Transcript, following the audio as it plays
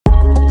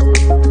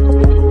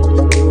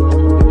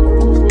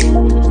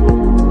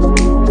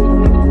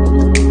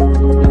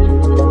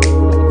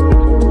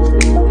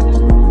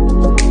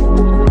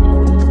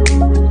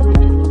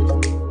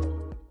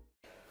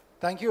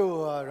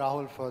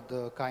for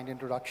the kind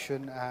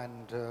introduction.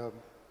 And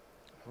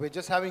we're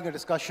just having a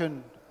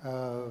discussion,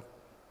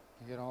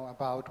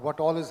 about what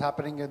all is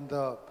happening in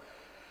the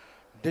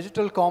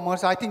digital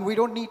commerce. I think we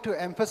don't need to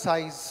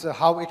emphasize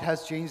how it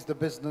has changed the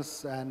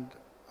business and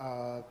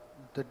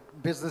the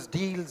business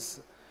deals,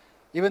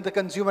 even the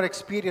consumer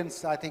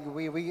experience. I think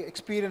we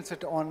experience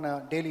it on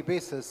a daily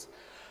basis.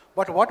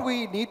 But what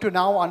we need to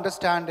now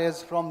understand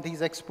is from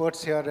these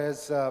experts here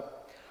is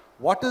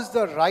what is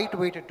the right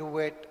way to do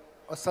it,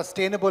 a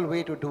sustainable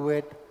way to do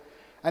it,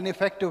 an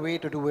effective way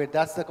to do it.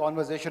 That's the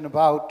conversation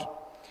about.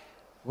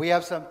 We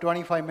have some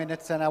 25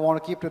 minutes and I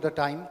want to keep to the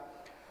time.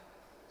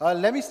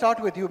 Let me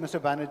start with you, Mr.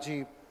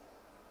 Banerjee.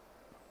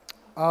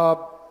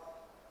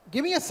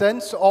 Give me a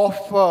sense of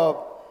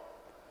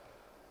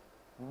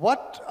we're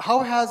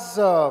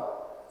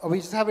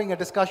just having a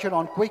discussion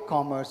on quick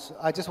commerce.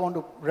 I just want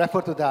to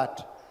refer to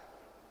that.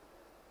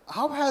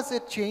 How has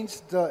it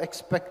changed the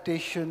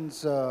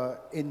expectations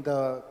in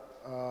the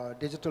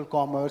digital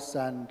commerce,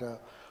 and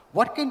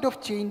what kind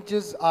of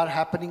changes are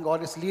happening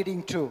or is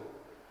leading to,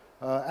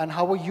 and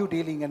how are you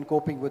dealing and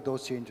coping with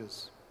those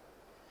changes?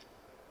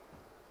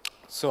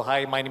 So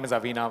hi, my name is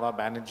Abhinava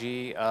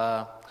Banerjee.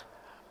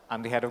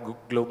 I'm the head of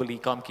global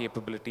e-com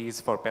capabilities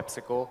for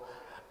PepsiCo.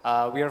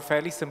 We are a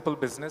fairly simple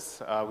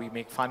business. We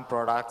make fun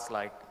products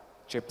like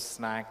chips,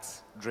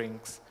 snacks,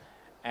 drinks,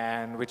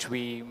 and which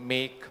we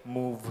make,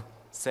 move,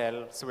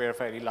 sell. So we're a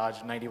fairly large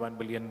 $91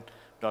 billion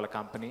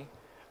company.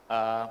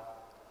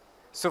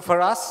 So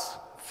for us,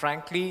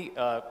 frankly,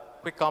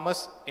 quick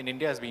commerce in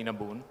India has been a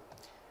boon.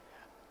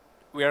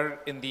 We are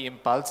in the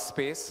impulse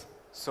space.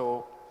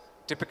 So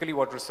typically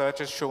what research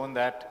has shown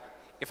that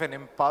if an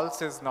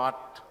impulse is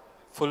not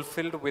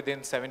fulfilled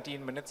within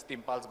 17 minutes, the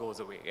impulse goes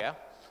away, yeah?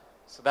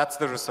 So that's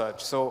the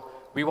research. So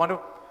we want to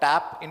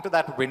tap into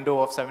that window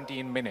of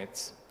 17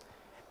 minutes.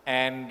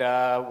 And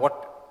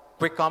what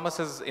quick commerce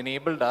has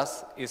enabled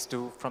us is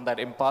to, from that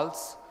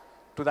impulse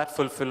to that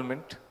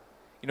fulfillment,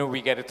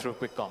 we get it through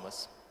quick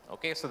commerce.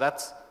 Okay, so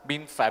that's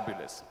been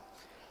fabulous.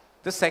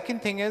 The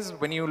second thing is,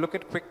 when you look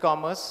at quick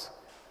commerce,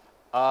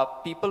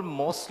 people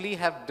mostly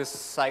have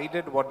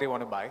decided what they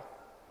want to buy.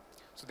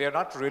 So they're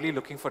not really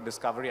looking for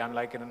discovery,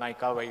 unlike in a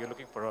Nykaa where you're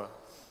looking for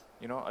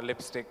a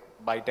lipstick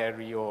by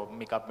Terry or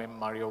makeup by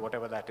Mario,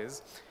 whatever that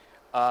is.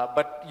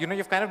 But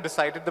you've kind of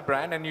decided the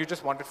brand and you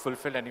just want it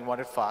fulfilled and you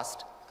want it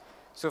fast.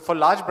 So for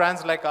large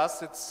brands like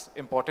us, it's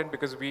important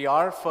because we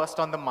are first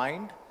on the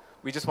mind.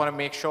 We just want to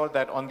make sure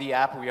that on the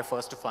app we are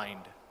first to find.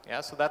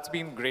 Yeah, so that's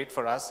been great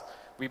for us.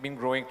 We've been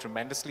growing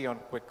tremendously on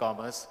quick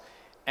commerce.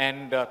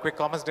 And quick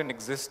commerce didn't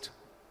exist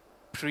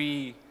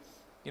pre,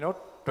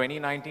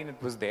 2019,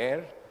 it was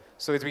there.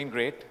 So it's been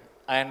great.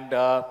 And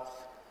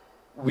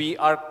we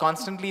are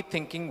constantly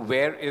thinking,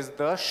 where is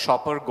the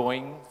shopper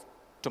going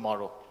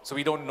tomorrow? So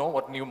we don't know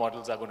what new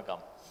models are going to come.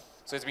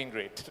 So it's been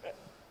great.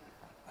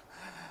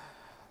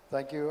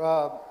 Thank you.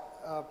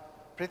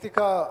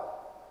 Pritika,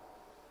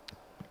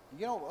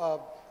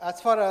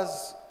 as far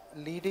as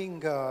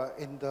leading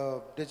in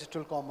the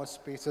digital commerce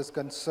space is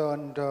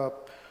concerned,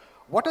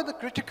 what are the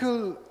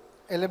critical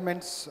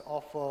elements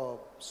of a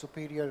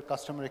superior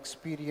customer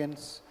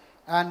experience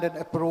and an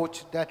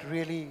approach that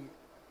really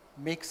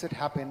makes it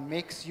happen,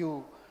 makes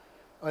you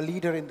a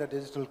leader in the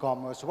digital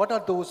commerce? What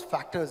are those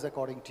factors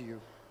according to you?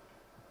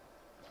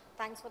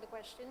 Thanks for the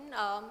question.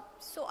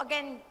 So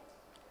again,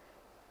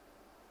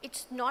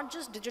 it's not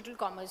just digital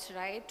commerce,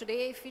 right?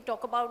 Today, if we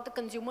talk about the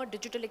consumer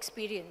digital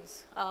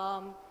experience,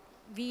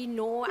 we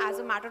know as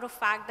a matter of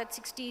fact that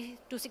 60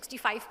 to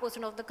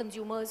 65% of the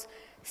consumers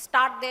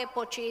start their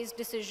purchase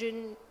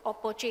decision or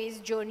purchase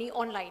journey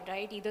online,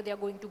 right? Either they're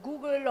going to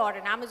Google or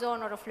an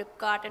Amazon or a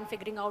Flipkart and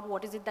figuring out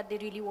what is it that they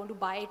really want to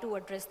buy to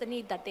address the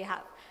need that they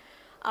have.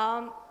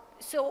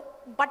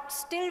 But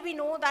still we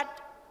know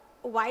that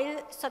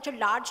while such a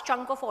large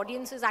chunk of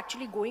audience is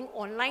actually going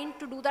online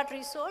to do that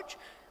research,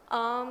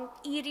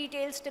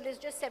 e-retail still is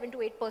just 7 to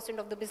 8%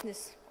 of the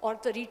business or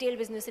the retail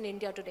business in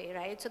India today,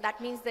 right? So that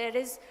means there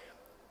is,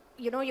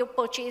 your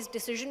purchase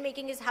decision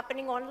making is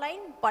happening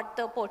online, but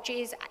the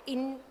purchase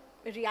in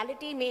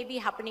reality may be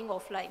happening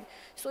offline.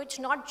 So it's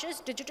not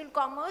just digital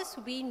commerce.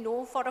 We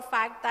know for a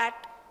fact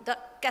that the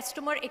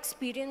customer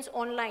experience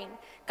online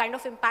kind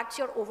of impacts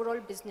your overall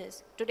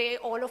business. Today,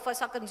 all of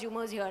us are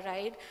consumers here,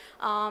 right?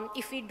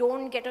 If we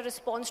don't get a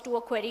response to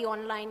a query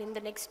online in the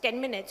next 10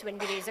 minutes when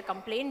we raise a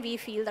complaint, we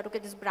feel that, okay,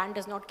 this brand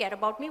does not care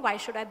about me. Why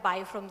should I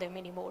buy from them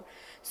anymore?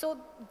 So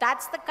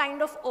that's the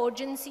kind of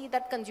urgency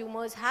that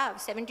consumers have.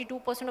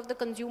 72% of the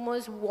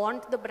consumers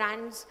want the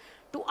brands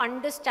to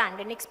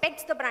understand and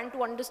expects the brand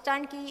to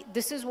understand ki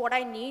this is what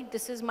I need,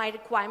 this is my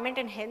requirement,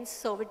 and hence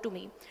serve it to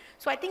me.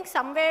 So I think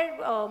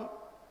somewhere,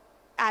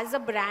 as a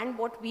brand,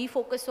 what we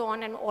focus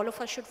on and all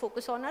of us should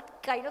focus on are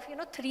kind of,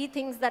 three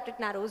things that it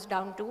narrows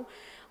down to.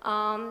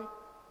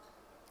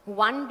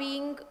 One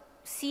being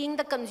seeing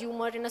the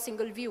consumer in a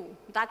single view.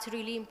 That's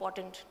really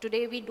important.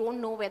 Today, we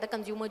don't know where the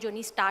consumer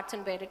journey starts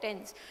and where it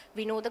ends.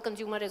 We know the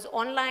consumer is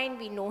online.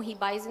 We know he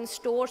buys in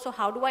store. So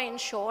how do I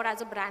ensure as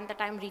a brand that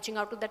I'm reaching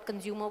out to that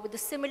consumer with a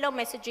similar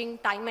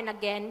messaging time and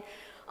again,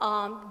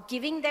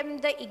 giving them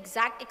the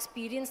exact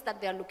experience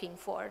that they're looking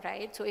for,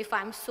 right? So if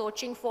I'm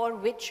searching for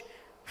which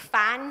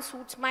fan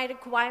suits my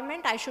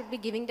requirement, I should be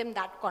giving them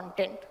that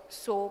content.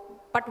 So,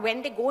 but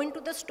when they go into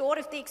the store,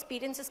 if the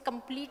experience is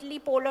completely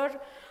polar,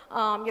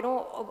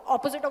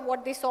 opposite of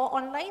what they saw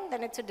online,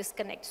 then it's a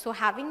disconnect. So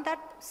having that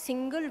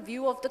single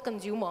view of the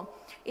consumer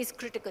is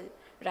critical,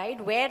 right?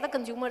 Where the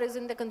consumer is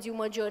in the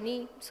consumer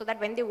journey, so that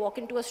when they walk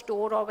into a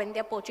store or when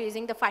they're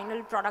purchasing the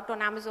final product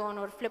on Amazon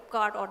or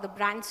Flipkart or the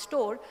brand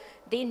store,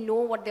 they know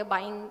what they're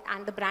buying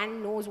and the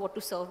brand knows what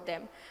to serve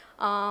them.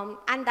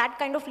 And that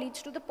kind of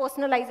leads to the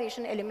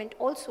personalization element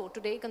also.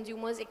 Today,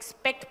 consumers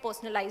expect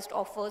personalized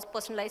offers,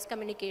 personalized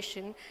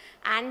communication,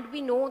 and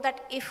we know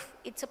that if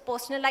it's a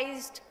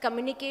personalized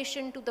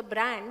communication to the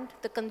brand,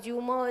 the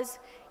consumer's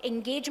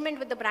engagement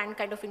with the brand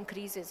kind of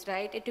increases,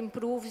 right? It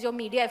improves your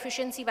media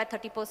efficiency by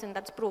 30%.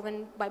 That's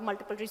proven by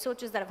multiple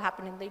researches that have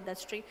happened in the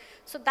industry.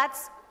 So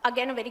that's,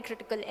 again, a very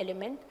critical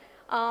element.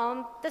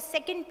 The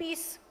second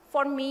piece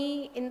for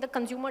me in the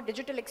consumer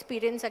digital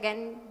experience,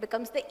 again,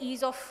 becomes the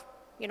ease of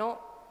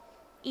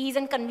ease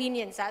and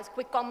convenience, as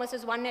quick commerce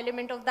is one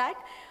element of that.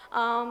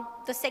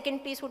 The second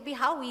piece would be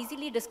how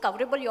easily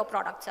discoverable your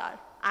products are.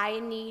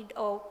 I need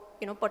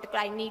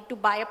I need to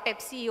buy a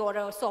Pepsi or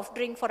a soft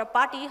drink for a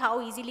party.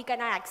 How easily can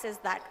I access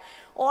that?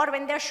 Or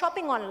when they're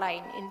shopping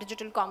online in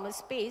digital commerce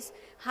space,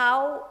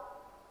 how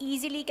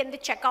easily can they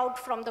check out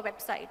from the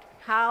website?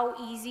 How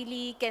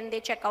easily can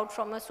they check out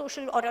from a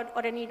social or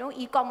an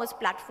e-commerce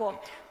platform?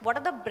 What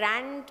are the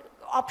brand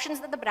options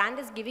that the brand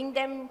is giving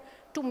them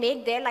to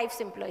make their life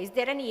simpler? Is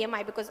there an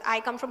EMI? Because I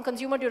come from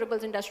consumer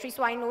durables industry,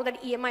 so I know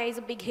that EMI is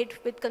a big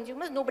hit with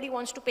consumers. Nobody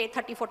wants to pay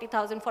 30,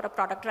 40,000 for a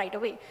product right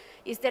away.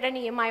 Is there an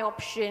EMI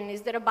option?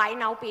 Is there a buy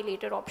now, pay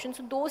later option?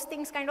 So those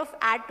things kind of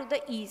add to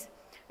the ease,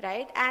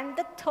 right? And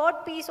the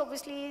third piece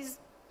obviously is,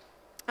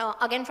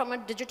 again, from a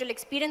digital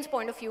experience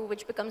point of view,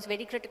 which becomes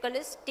very critical,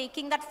 is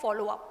taking that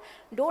follow-up.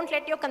 Don't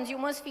let your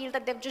consumers feel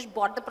that they've just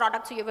bought the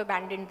product so you've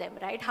abandoned them,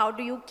 right? How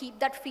do you keep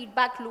that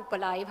feedback loop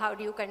alive? How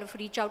do you kind of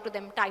reach out to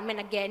them time and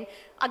again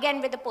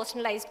with the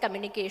personalized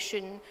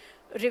communication,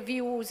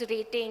 reviews,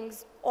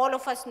 ratings? All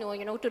of us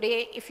know,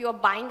 today if you're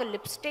buying a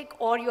lipstick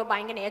or you're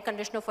buying an air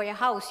conditioner for your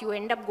house, you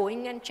end up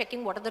going and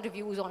checking what are the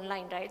reviews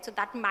online, right? So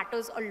that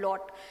matters a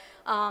lot.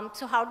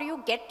 So how do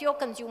you get your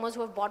consumers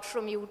who have bought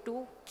from you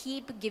to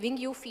keep giving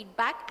you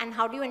feedback, and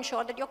how do you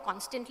ensure that you're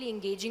constantly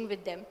engaging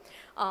with them,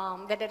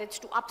 whether it's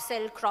to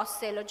upsell,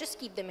 cross-sell, or just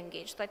keep them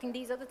engaged? So I think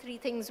these are the three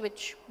things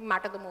which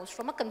matter the most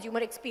from a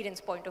consumer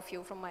experience point of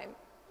view, from my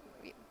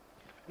view.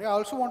 Yeah, I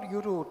also want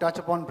you to touch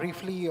upon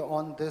briefly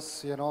on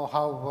this,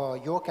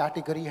 how your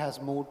category has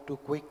moved to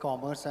quick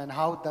commerce and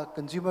how the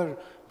consumer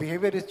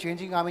behavior is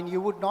changing. I mean, you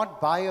would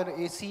not buy an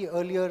AC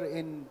earlier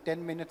in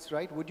 10 minutes,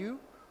 right? Would you?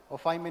 Or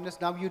 5 minutes?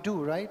 Now you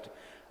do, right?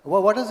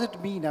 Well, what does it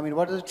mean? I mean,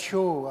 what does it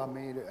show? I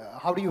mean,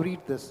 how do you read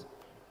this?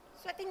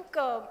 So I think,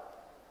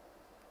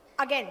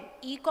 again,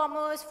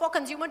 e-commerce for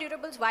consumer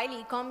durables, while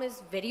e-com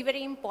is very,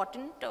 very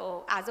important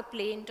as a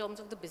play in terms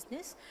of the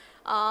business,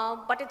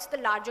 but it's the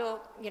larger,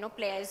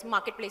 players,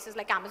 marketplaces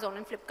like Amazon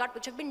and Flipkart,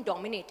 which have been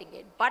dominating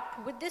it. But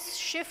with this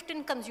shift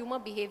in consumer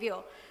behavior,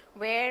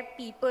 where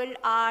people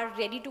are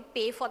ready to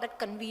pay for that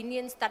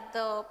convenience that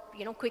the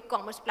quick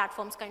commerce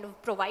platforms kind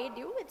of provide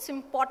you, it's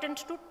important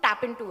to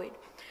tap into it.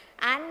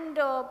 And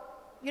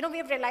we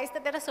have realized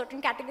that there are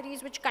certain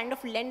categories which kind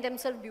of lend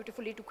themselves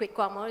beautifully to quick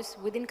commerce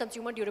within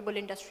consumer durable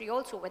industry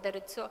also, whether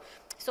it's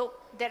so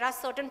there are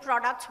certain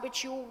products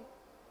which you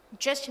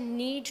just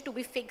need to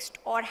be fixed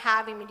or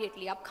have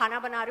immediately. Ab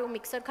khana bana rahe ho,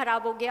 mixer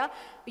kharab ho gaya,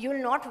 you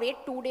will not wait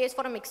 2 days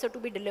for a mixer to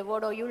be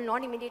delivered, or you will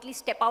not immediately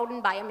step out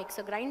and buy a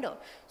mixer grinder.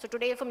 So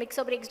today if a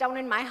mixer breaks down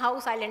in my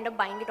house, I'll end up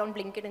buying it on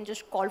Blinkit and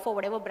just call for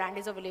whatever brand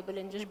is available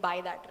and just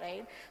buy that,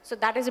 right? So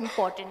that is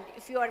important.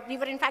 We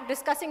were in fact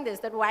discussing this,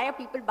 that why are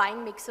people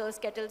buying mixers,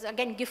 kettles,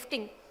 again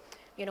gifting.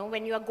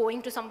 When you are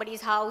going to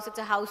somebody's house, it's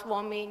a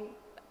housewarming,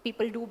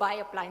 people do buy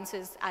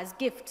appliances as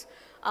gifts.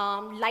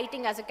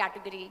 Lighting as a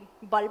category,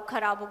 bulb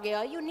kharab ho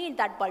gaya, you need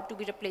that bulb to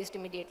be replaced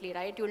immediately,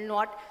 right? You will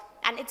not,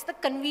 and it's the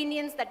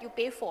convenience that you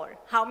pay for.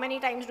 How many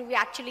times do we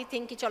actually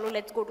think, chalo,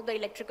 let's go to the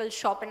electrical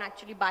shop and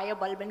actually buy a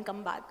bulb and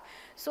come back?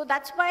 So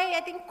that's why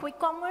I think quick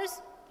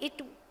commerce,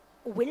 it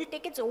will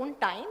take its own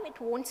time. It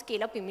won't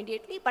scale up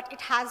immediately, but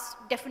it has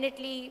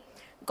definitely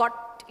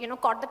got,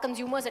 caught the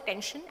consumer's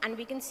attention, and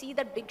we can see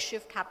that big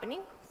shift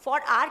happening.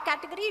 For our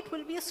category, it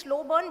will be a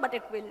slow burn, but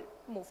it will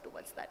move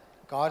towards that.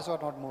 Cars are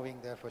not moving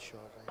there for sure,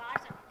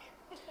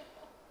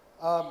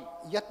 right?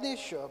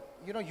 Yatnesh,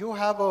 you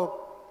have a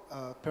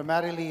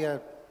primarily a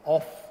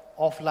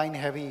offline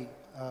heavy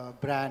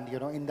brand,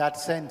 in that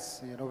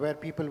sense, where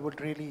people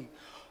would really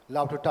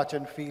love to touch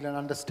and feel and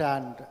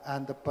understand,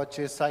 and the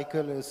purchase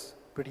cycle is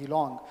pretty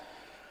long.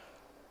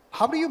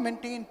 How do you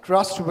maintain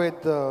trust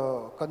with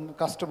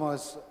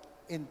customers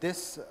in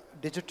this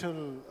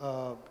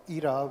digital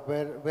era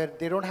where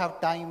they don't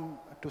have time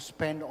to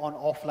spend on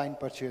offline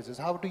purchases?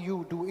 How do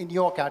you do in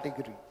your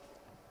category?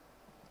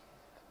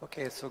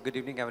 Okay, so good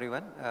evening,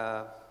 everyone.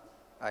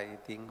 I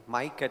think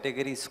my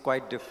category is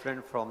quite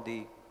different from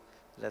the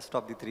rest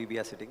of the three we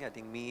are sitting, I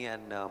think me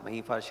and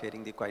Mahif are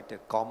sharing the quite a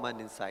common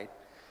insight.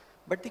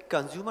 But the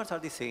consumers are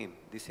the same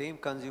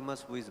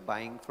consumers who is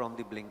buying from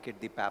the Blinkit,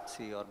 the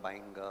Pepsi, or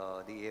buying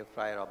the air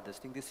fryer of this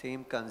thing, the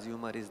same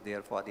consumer is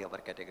there for the other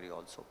category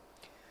also.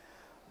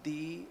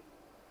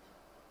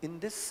 In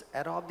this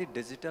era of the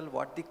digital,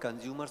 what the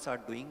consumers are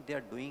doing, they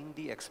are doing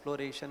the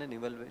exploration and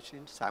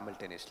evaluation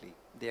simultaneously.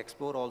 They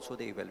explore also,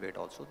 they evaluate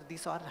also.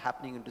 These are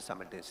happening into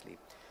simultaneously.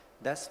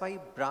 That's why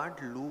brand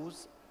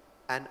lose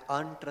and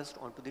earn trust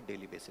onto the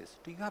daily basis.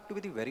 So you have to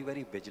be very,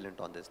 very vigilant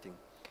on this thing.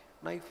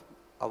 Now, if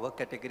our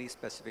category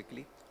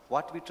specifically,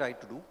 what we try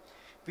to do,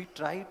 we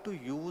try to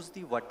use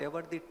the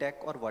whatever the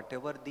tech or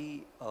whatever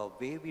the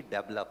way we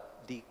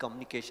develop the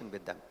communication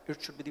with them.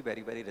 It should be the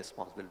very, very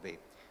responsible way.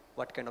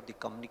 What kind of the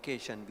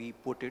communication we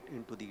put it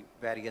into the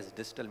various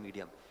digital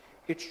medium.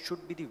 It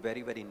should be the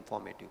very, very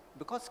informative,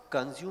 because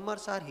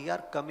consumers are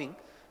here coming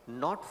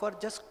not for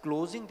just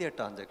closing their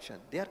transaction.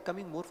 They are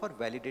coming more for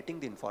validating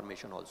the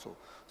information also.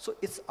 So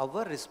it's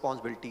our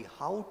responsibility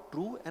how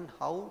true and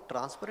how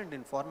transparent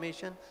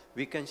information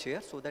we can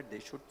share so that they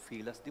should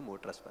feel us the more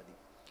trustworthy.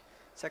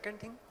 Second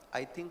thing,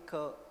 I think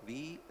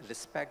we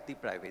respect the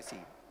privacy.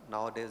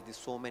 Nowadays,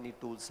 so many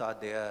tools are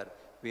there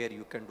where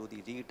you can do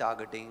the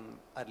retargeting.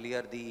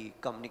 Earlier, the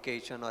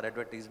communication or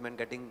advertisement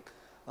getting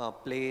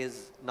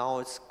plays. Now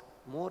it's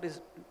more is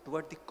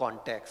toward the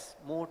context,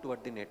 more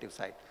toward the native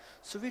side.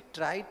 So we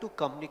try to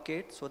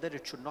communicate so that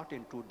it should not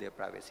intrude their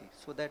privacy,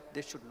 so that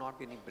there should not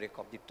be any break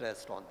of the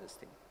trust on this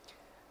thing.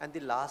 And the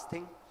last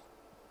thing,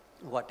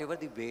 whatever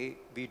the way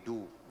we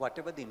do,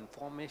 whatever the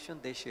information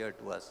they share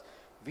to us,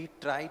 we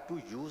try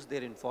to use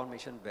their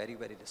information very,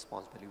 very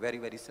responsibly, very,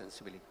 very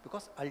sensibly,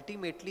 because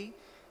ultimately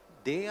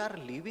they are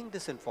leaving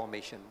this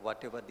information,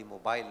 whatever the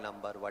mobile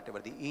number, whatever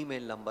the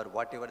email number,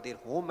 whatever their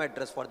home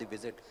address for the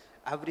visit,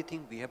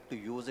 everything we have to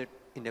use it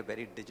in a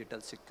very digital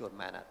secure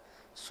manner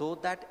so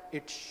that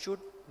it should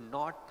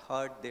not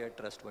hurt their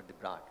trustworthy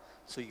brand.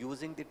 So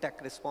using the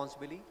tech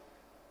responsibly,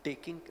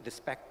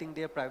 respecting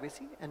their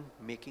privacy and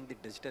making the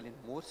digital in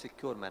more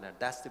secure manner.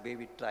 That's the way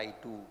we try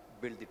to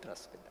build the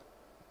trust with them.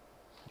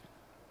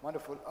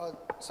 Wonderful.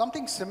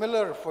 Something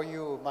similar for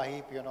you,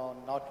 Mahip,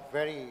 not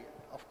very,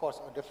 of course,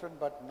 different,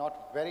 but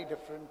not very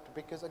different,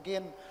 because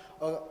again,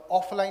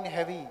 offline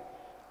heavy,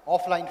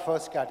 offline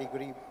first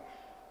category.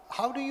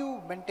 How do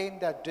you maintain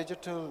that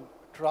digital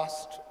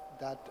trust,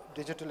 that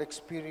digital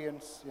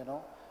experience,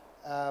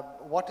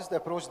 what is the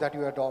approach that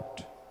you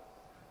adopt?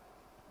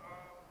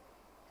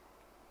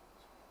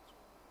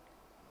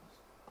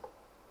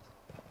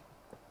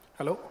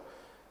 Hello.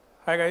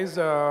 Hi guys,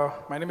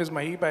 my name is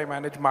Mahip. I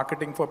manage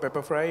marketing for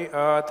Pepperfry.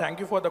 Thank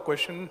you for the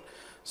question.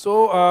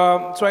 So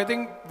I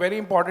think very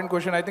important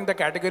question. I think the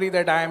category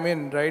that I am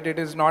in, right, it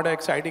is not an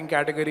exciting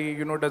category,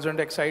 doesn't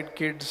excite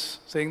kids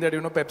saying that,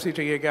 Pepsi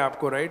chahiye kya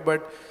aapko, right?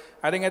 But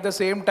I think at the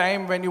same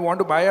time, when you want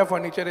to buy a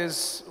furniture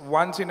is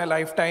once in a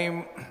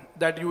lifetime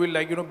that you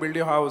will build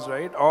your house,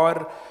 right?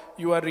 Or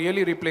you are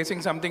really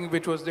replacing something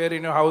which was there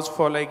in your house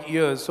for like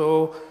years.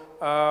 So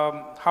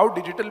how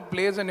digital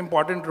plays an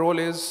important role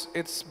is,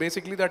 it's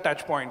basically the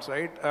touch points,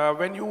 right?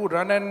 When you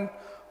run an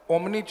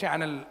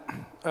omni-channel,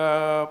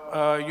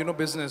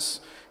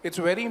 business, it's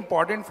very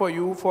important for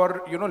you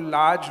for,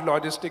 large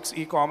logistics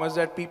e-commerce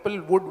that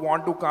people would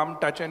want to come,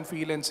 touch and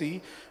feel and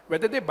see.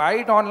 Whether they buy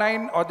it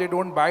online or they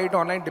don't buy it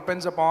online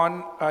depends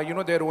upon,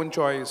 their own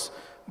choice.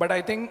 But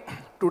I think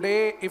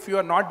today, if you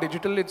are not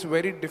digital, it's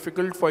very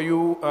difficult for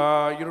you,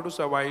 to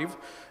survive,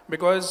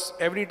 because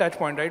every touch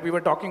point, right? We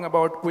were talking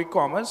about quick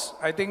commerce.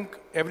 I think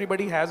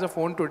everybody has a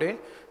phone today.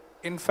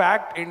 In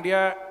fact,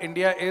 India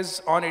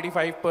is on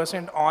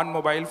 85% on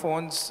mobile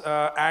phones,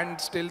 and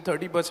still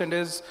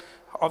 30%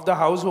 of the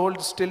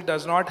household still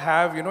does not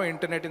have,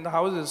 internet in the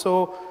houses.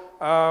 So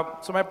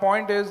my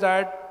point is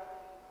that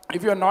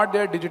if you're not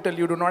there digital,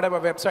 you do not have a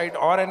website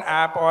or an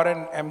app or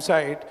an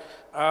M-site,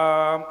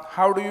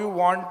 how do you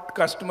want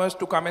customers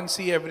to come and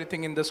see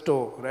everything in the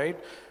store, right?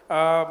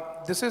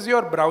 This is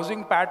your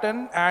browsing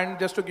pattern, and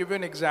just to give you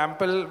an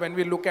example, when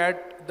we look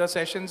at the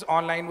sessions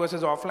online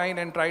versus offline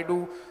and try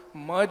to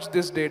merge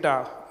this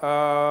data,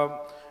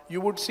 you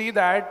would see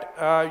that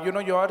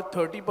your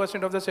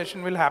 30% of the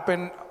session will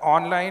happen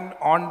online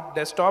on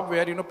desktop,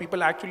 where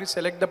people actually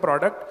select the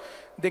product,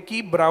 they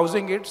keep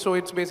browsing it, so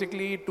it's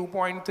basically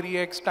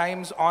 2.3x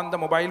times on the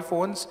mobile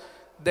phones.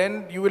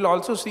 Then you will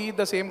also see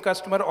the same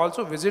customer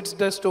also visits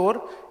the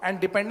store, and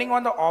depending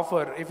on the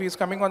offer, if he's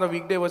coming on the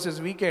weekday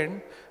versus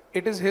weekend,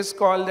 it is his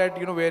call that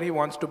where he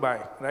wants to buy,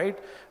 right?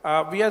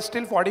 We are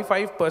still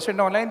 45%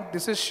 online.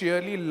 This is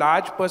sheerly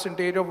large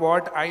percentage of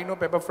what I know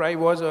Pepperfry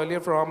was earlier,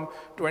 from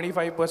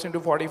 25% to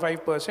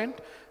 45%.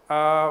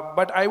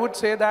 But I would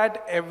say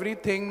that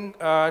everything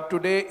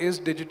today is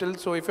digital.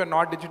 So if you're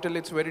not digital,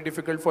 it's very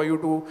difficult for you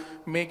to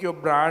make your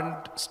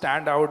brand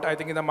stand out, I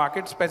think, in the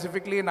market,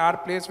 specifically in our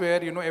place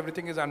where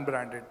everything is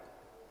unbranded.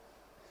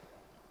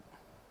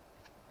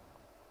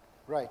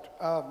 Right.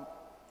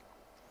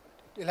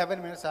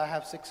 11 minutes, I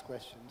have 6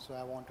 questions, so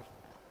I want to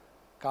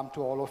come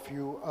to all of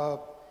you.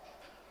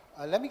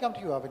 Let me come to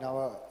you,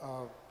 Abhinav.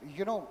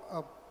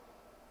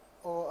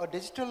 a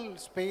digital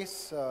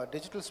space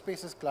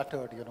is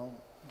cluttered, you know.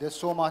 There's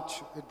so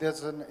much,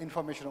 there's an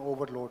information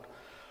overload.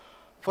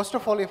 First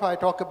of all, if I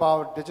talk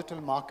about digital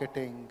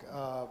marketing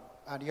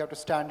and you have to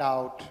stand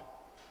out,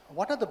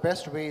 what are the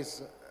best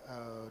ways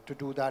to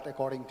do that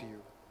according to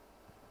you?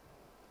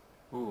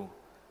 Ooh.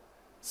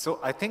 So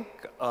I think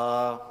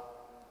the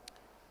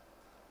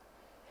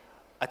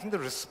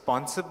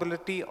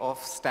responsibility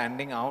of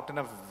standing out in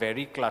a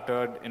very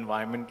cluttered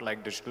environment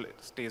like digital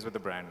stays with the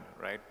brand,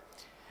 right?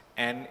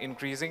 And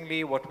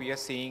increasingly what we are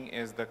seeing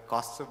is the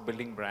costs of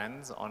building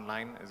brands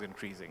online is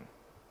increasing.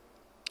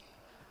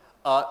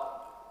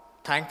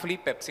 Thankfully,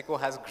 PepsiCo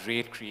has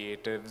great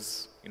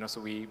creatives, you know, so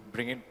we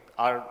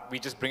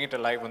just bring it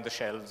alive on the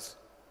shelves,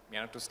 you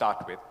know, to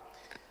start with.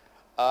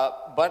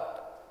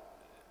 But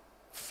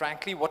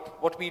frankly,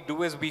 what we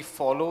do is we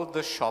follow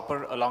the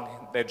shopper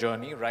along their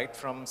journey, right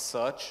from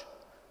search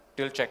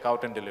till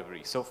checkout and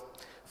delivery. So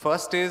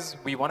first is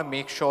we want to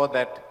make sure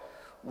that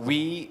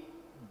we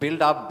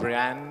build our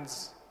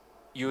brands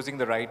using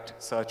the right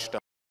search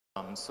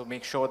terms. So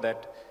make sure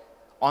that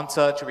on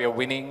search we are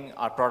winning,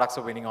 our products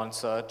are winning on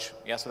search.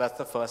 Yeah, so that's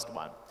the first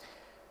one.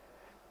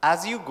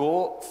 As you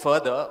go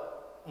further,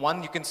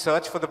 one, you can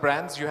search for the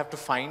brands, you have to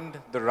find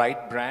the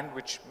right brand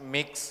which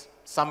makes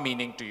some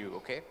meaning to you,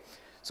 okay?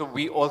 So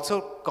we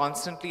also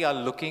constantly are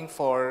looking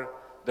for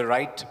the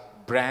right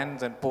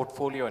brands and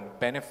portfolio and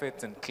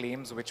benefits and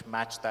claims which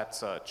match that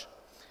search.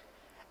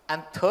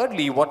 And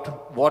thirdly,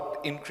 what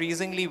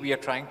increasingly we are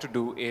trying to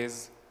do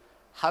is,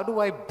 how do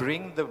I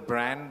bring the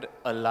brand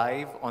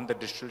alive on the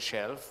digital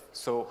shelf?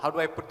 So how do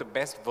I put the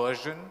best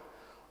version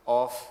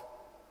of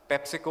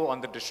PepsiCo on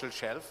the digital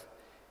shelf?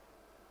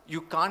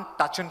 You can't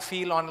touch and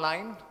feel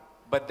online,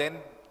 but then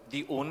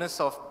the onus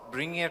of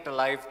bringing it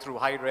alive through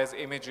high-res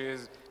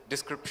images,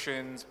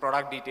 descriptions,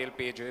 product detail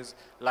pages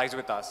lies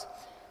with us.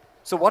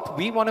 So what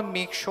we want to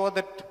make sure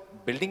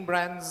that building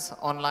brands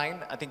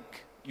online, I think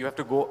you have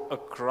to go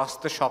across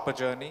the shopper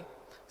journey,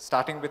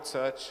 starting with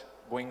search,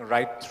 going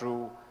right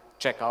through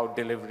checkout,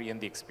 delivery,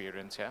 and the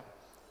experience, yeah?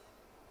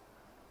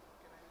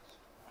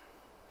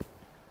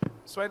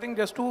 So I think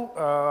just to,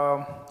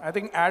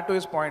 add to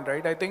his point,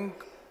 right? I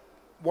think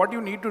what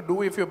you need to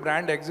do if your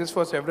brand exists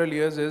for several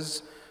years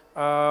is,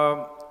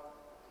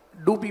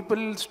 do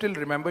people still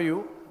remember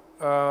you?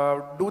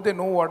 Do they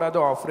know what are the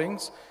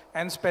offerings?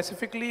 And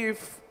specifically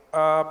if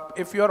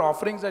your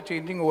offerings are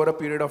changing over a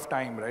period of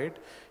time, right?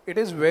 It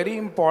is very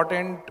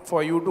important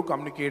for you to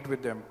communicate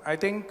with them. I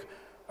think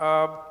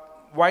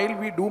while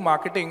we do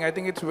marketing, I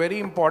think it's very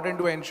important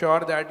to ensure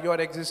that your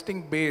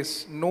existing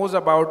base knows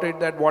about it,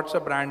 that what's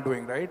the brand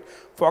doing, right?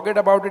 Forget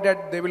about it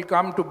that they will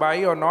come to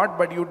buy or not,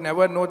 but you'd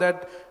never know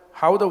that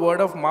how the word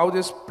of mouth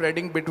is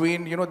spreading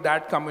between, you know,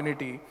 that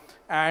community.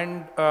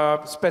 And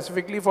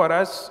specifically for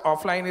us,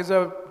 offline is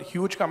a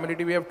huge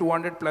community. We have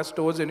 200 plus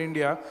stores in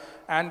India,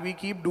 and we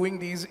keep doing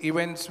these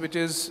events, which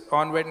is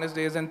on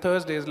Wednesdays and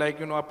Thursdays, like,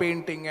 you know, a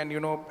painting and, you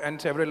know, and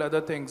several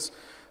other things.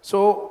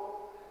 So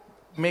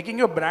making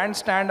your brand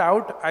stand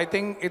out, I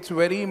think it's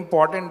very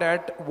important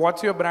that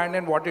what's your brand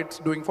and what it's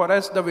doing. For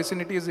us, the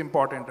vicinity is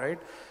important, right?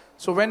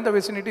 So when the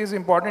vicinity is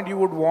important, you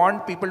would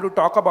want people to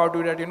talk about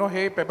you that, you know,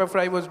 hey, Pepper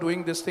Fry was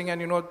doing this thing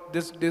and, you know,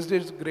 this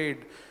is great.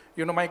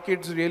 You know, my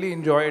kids really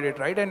enjoyed it,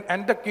 right?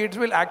 And the kids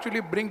will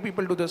actually bring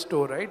people to the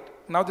store, right?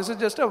 Now, this is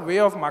just a way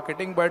of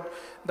marketing, but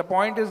the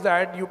point is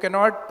that you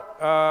cannot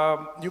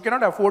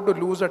afford to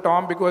lose a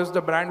Tom because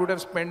the brand would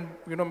have spent,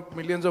 you know,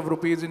 millions of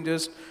rupees in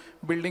just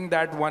building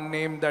that one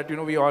name that, you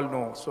know, we all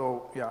know.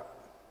 So, yeah.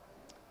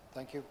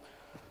 Thank you.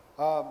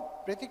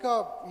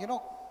 Pritika, you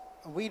know,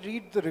 we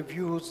read the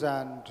reviews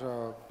and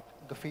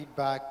the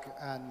feedback,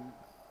 and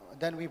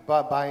then we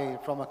buy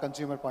from a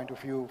consumer point of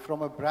view.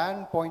 From a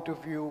brand point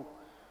of view,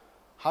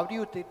 how do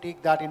you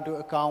take that into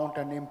account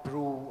and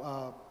improve?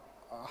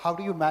 How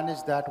do you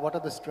manage that? What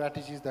are the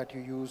strategies that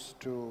you use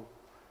to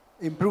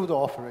improve the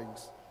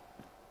offerings?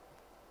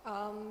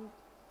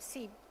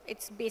 See,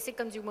 it's basic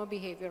consumer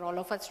behavior. All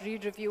of us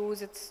read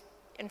reviews.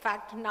 In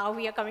fact, now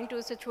we are coming to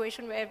a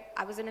situation where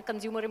I was in a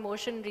consumer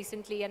emotion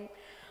recently, and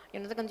you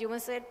know, the consumer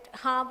said,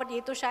 हाँ, but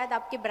ये तो शायद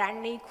आपके brand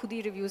ने ही खुद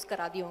ही reviews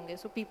करा दिए होंगे.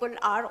 So people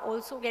are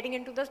also getting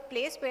into this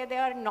place where they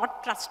are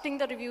not trusting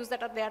the reviews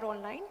that are there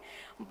online.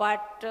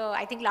 But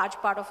I think large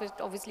part of it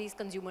obviously is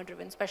consumer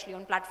driven, especially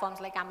on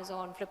platforms like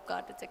Amazon,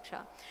 Flipkart,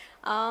 etc.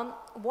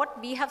 What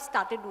we have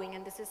started doing,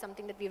 and this is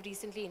something that we have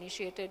recently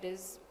initiated,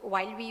 is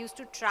while we used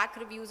to track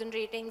reviews and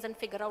ratings and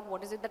figure out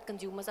what is it that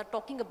consumers are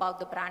talking about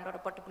the brand or a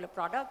particular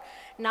product,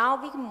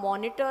 now we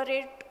monitor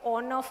it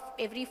on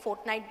every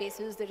fortnight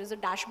basis. There is a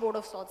dashboard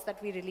of sorts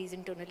that we release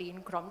internally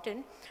in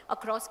Crompton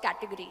across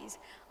categories.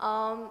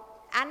 And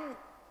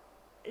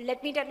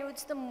let me tell you,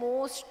 it's the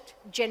most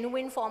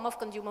genuine form of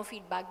consumer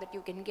feedback that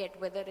you can get,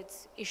 whether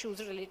it's issues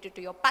related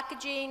to your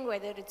packaging,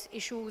 whether it's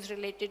issues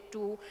related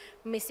to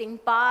missing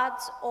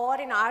parts, or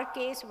in our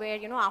case where,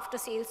 you know, after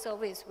sales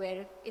service,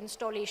 where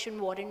installation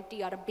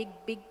warranty are a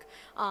big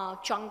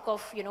chunk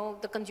of, you know,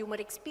 the consumer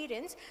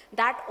experience.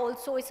 That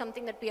also is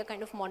something that we are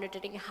kind of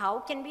monitoring. How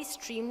can we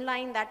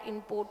streamline that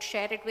input,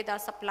 share it with our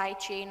supply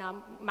chain, our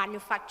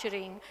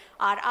manufacturing,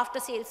 our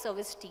after sales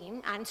service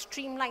team, and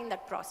streamline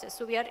that process.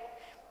 So we are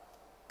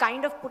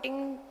kind of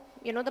putting,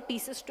 you know, the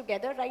pieces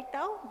together right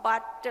now,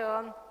 but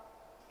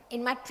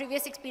in my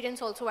previous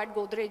experience also at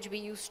Godrej, we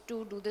used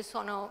to do this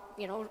on a,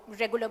 you know,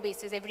 regular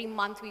basis. Every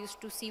month we used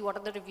to see what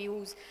are the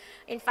reviews.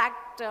 In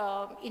fact,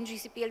 in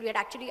GCPL, we had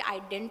actually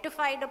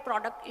identified a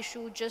product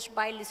issue just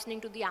by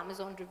listening to the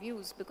Amazon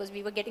reviews, because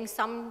we were getting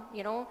some,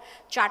 you know,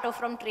 chatter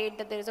from trade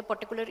that there is a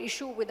particular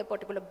issue with a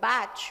particular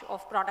batch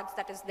of products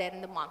that is there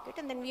in the market.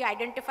 And then we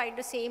identified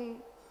the same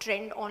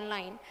trend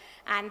online,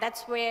 and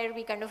that's where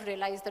we kind of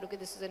realized that, okay,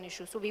 this is an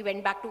issue. So we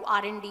went back to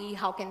R&D,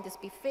 how can this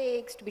be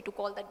fixed? We took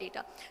all that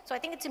data. So I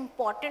think it's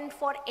important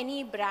for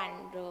any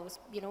brand,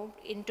 you know,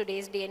 in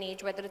today's day and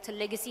age, whether it's a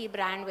legacy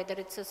brand, whether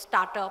it's a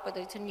startup,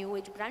 whether it's a new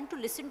age brand, to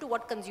listen to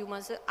what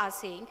consumers are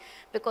saying,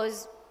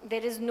 because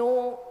there is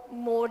no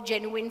more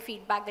genuine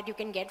feedback that you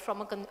can get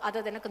from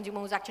other than a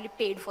consumer who's actually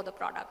paid for the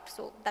product.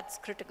 So that's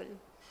critical.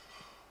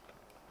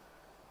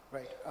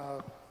 Right.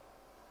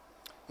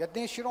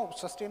 Yadnesh, you know,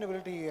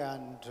 sustainability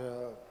and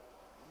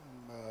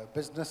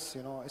business,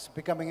 you know, is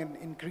becoming an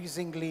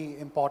increasingly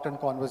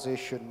important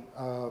conversation.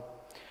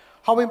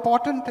 How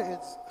important is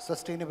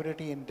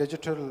sustainability in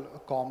digital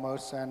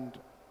commerce, and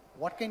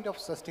what kind of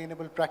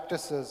sustainable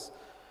practices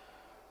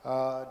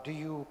do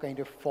you kind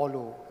of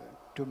follow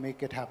to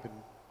make it happen?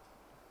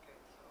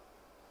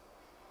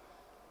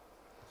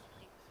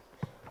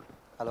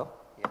 Hello?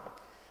 Yeah.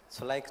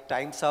 So like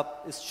Time's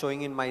Up is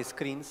showing in my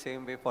screen,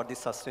 same way for the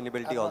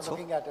sustainability I'm also.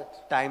 looking at it.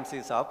 Times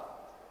is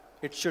up.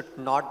 It should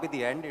not be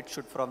the end, it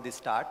should from the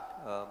start.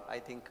 I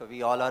think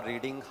we all are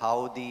reading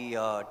how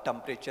the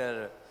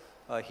temperature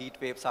heat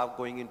waves are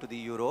going into the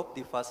Europe,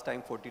 the first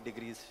time 40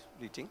 degrees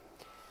reaching.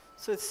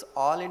 So it's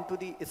all into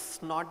the,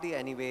 it's not the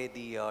anyway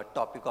the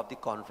topic of the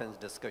conference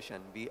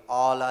discussion. We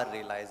all are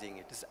realizing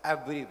it is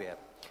everywhere.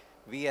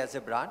 We as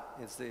a brand,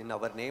 it's in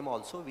our name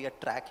also, we are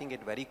tracking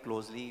it very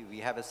closely. We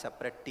have a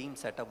separate team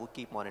set up who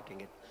keep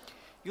monitoring it.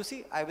 You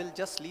see, I will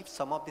just leave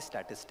some of the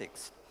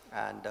statistics,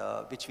 and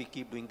which we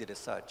keep doing the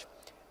research.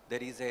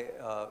 There is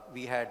a,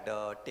 we had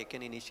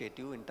taken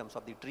initiative in terms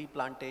of the tree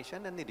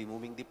plantation and the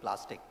removing the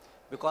plastic.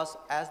 Because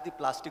as the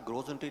plastic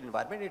grows into the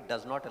environment, it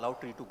does not allow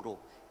tree to grow.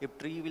 If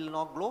tree will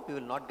not grow, we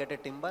will not get a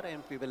timber,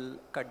 and if we will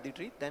cut the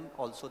tree, then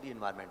also the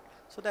environment.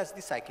 So that's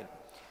the cycle.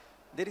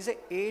 There is a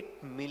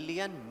 8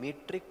 million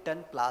metric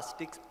ton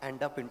plastics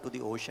end up into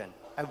the ocean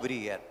every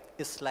year.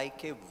 It's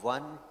like a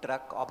one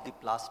truck of the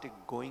plastic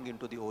going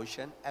into the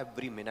ocean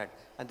every minute.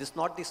 And this is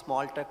not the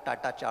small truck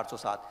Tata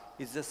 407.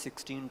 It's a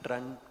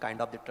 16-ton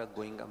kind of the truck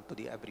going up to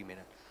the every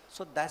minute.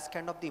 So that's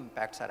kind of the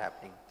impacts are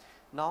happening.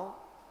 Now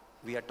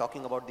we are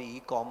talking about the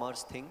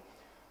e-commerce thing.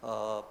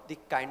 The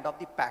kind of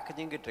the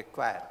packaging it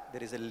require.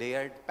 There is a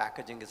layered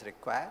packaging is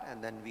required,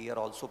 and then we are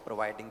also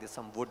providing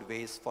some wood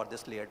waste for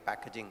this layered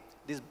packaging.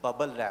 This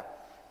bubble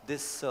wrap,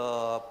 this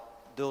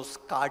those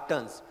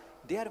cartons,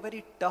 they are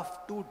very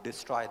tough to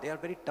destroy. They are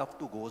very tough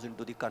to goes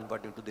into the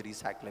convert into the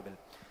recyclable.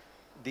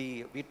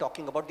 We're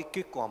talking about the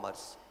quick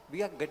commerce.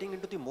 We are getting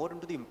into the more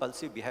into the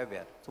impulsive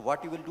behavior. So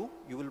what you will do?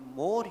 You will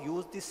more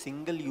use the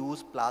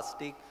single-use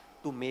plastic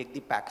to make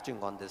the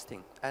packaging on this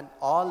thing, and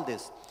all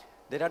this.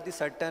 There are the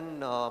certain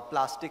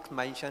plastics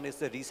mentioned is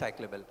the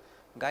recyclable.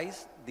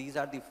 Guys, these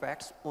are the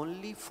facts.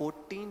 Only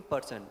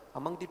 14%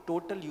 among the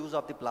total use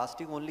of the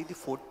plastic, only the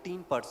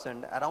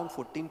 14%, around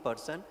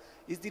 14%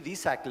 is the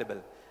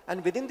recyclable.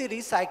 And within the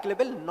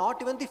recyclable,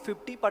 not even the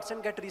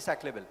 50% get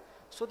recyclable.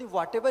 So the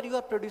whatever you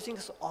are producing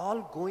is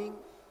all going,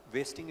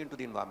 wasting into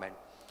the environment.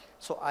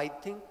 So I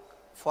think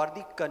for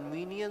the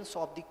convenience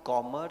of the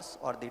commerce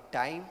or the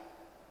time,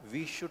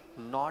 we should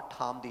not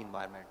harm the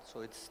environment.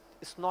 So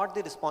it's not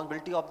the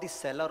responsibility of the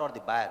seller or the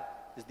buyer.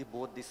 It's the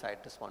both the side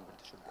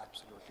responsibility should be.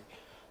 Absolutely.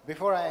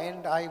 Before I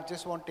end, I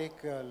just want to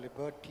take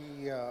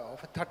liberty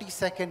of a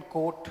 30-second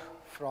quote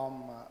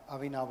from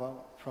Abhinava,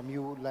 from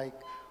you. Like,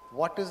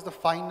 what is the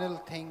final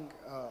thing?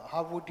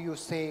 How would you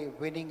say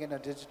winning in a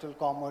digital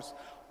commerce?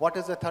 What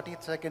is the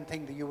 30-second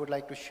thing that you would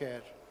like to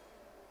share?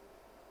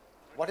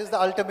 What is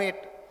the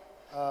ultimate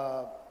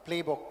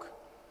playbook?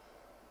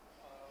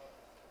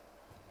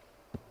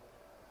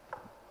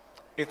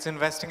 It's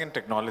investing in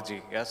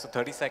technology. Yeah, so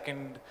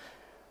 30-second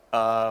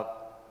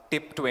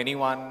tip to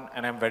anyone,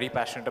 and I'm very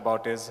passionate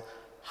about, is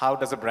how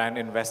does a brand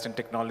invest in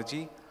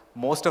technology?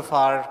 Most of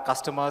our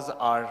customers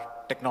are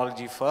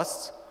technology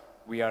first.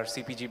 We are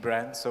CPG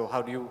brands, so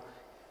how do you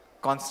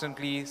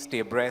constantly stay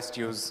abreast,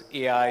 use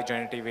AI,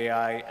 generative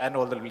AI, and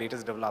all the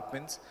latest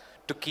developments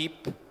to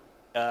keep,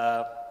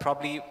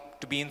 probably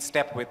to be in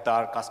step with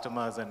our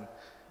customers and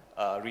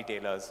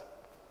retailers?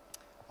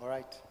 All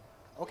right.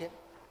 Okay.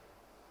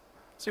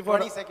 See, for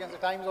 20 seconds, the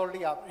time's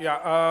already up.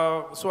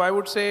 Yeah, so I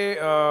would say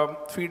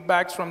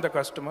feedbacks from the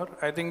customer.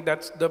 I think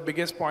that's the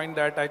biggest point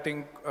that I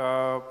think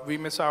we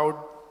miss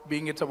out,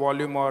 being it's a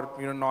volume or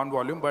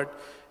non-volume. But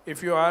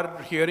if you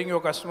are hearing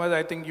your customers,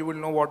 I think you will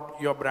know what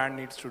your brand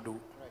needs to do.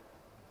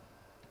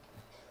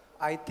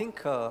 I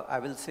think I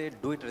will say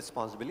do it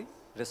responsibly.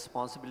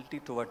 Responsibility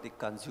toward the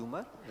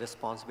consumer,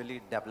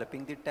 responsibility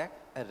developing the tech,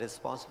 and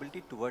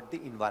responsibility toward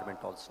the environment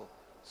also.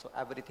 So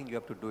everything you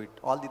have to do it,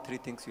 all the three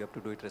things you have to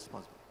do it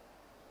responsibly.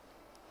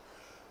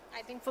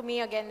 I think for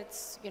me, again,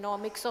 it's a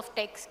mix of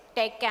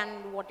tech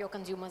and what your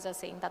consumers are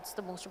saying. That's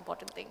the most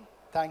important thing.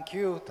 Thank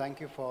you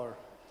for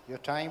your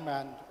time,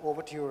 and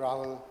over to you,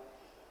 Rahul.